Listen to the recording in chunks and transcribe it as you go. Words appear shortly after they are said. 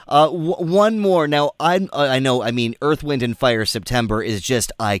One more. Now, I know, I mean, Earth, Wind, and Fire September is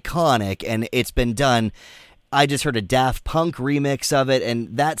just iconic, and it's been done. I just heard a Daft Punk remix of it,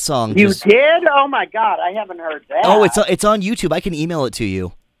 and that song You did? Oh, my God, I haven't heard that. Oh, it's on YouTube. I can email it to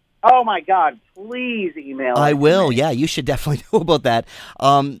you. Oh, my God, please email it. I will, yeah, you should definitely know about that.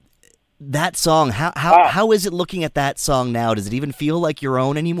 That song, how is it looking at that song now? Does it even feel like your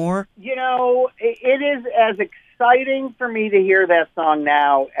own anymore? You know, it is as exciting for me to hear that song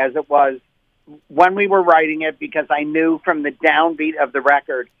now as it was when we were writing it, because I knew from the downbeat of the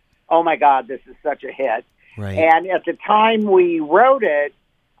record, oh my God, this is such a hit. Right. And at the time we wrote it,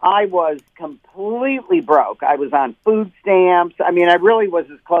 I was completely broke. I was on food stamps. I mean, I really was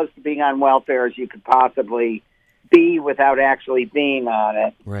as close to being on welfare as you could possibly be without actually being on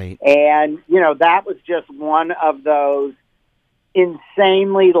it. Right. And, you know, that was just one of those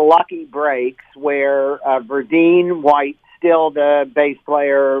insanely lucky breaks where Verdine White, still the bass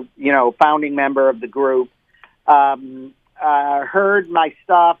player, you know, founding member of the group, heard my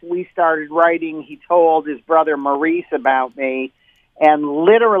stuff. We started writing. He told his brother Maurice about me. And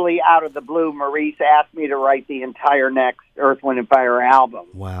literally out of the blue, Maurice asked me to write the entire next Earth, Wind, and Fire album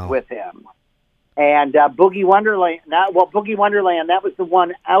with him. And Boogie Wonderland, that was the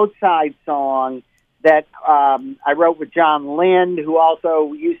one outside song that I wrote with John Lind, who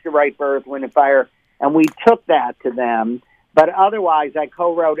also used to write for Earth, Wind, and Fire, and we took that to them. But otherwise, I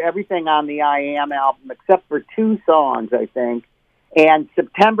co-wrote everything on the I Am album except for 2 songs, I think. And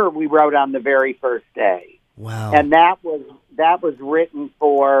September we wrote on the very first day. Wow! And that was written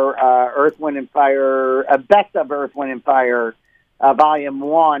for Earth, Wind, and Fire, Best of Earth, Wind, and Fire, Volume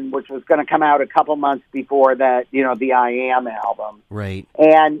 1, which was going to come out a couple months before that, you know, the I Am album. Right.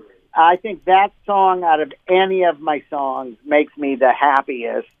 And I think that song, out of any of my songs, makes me the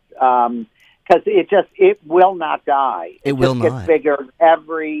happiest, because it will not die. It will not. Gets bigger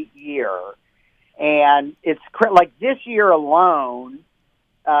every year. And it's like this year alone,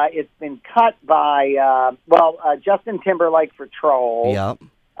 it's been cut by, Justin Timberlake for Troll.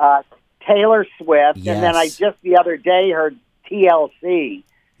 Yep. Taylor Swift. Yes. And then I just the other day heard TLC.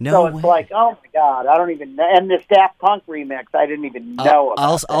 So it's like, oh my God, I don't even know. And this Daft Punk remix, I didn't even know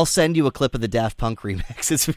about. I'll send you a clip of the Daft Punk remix.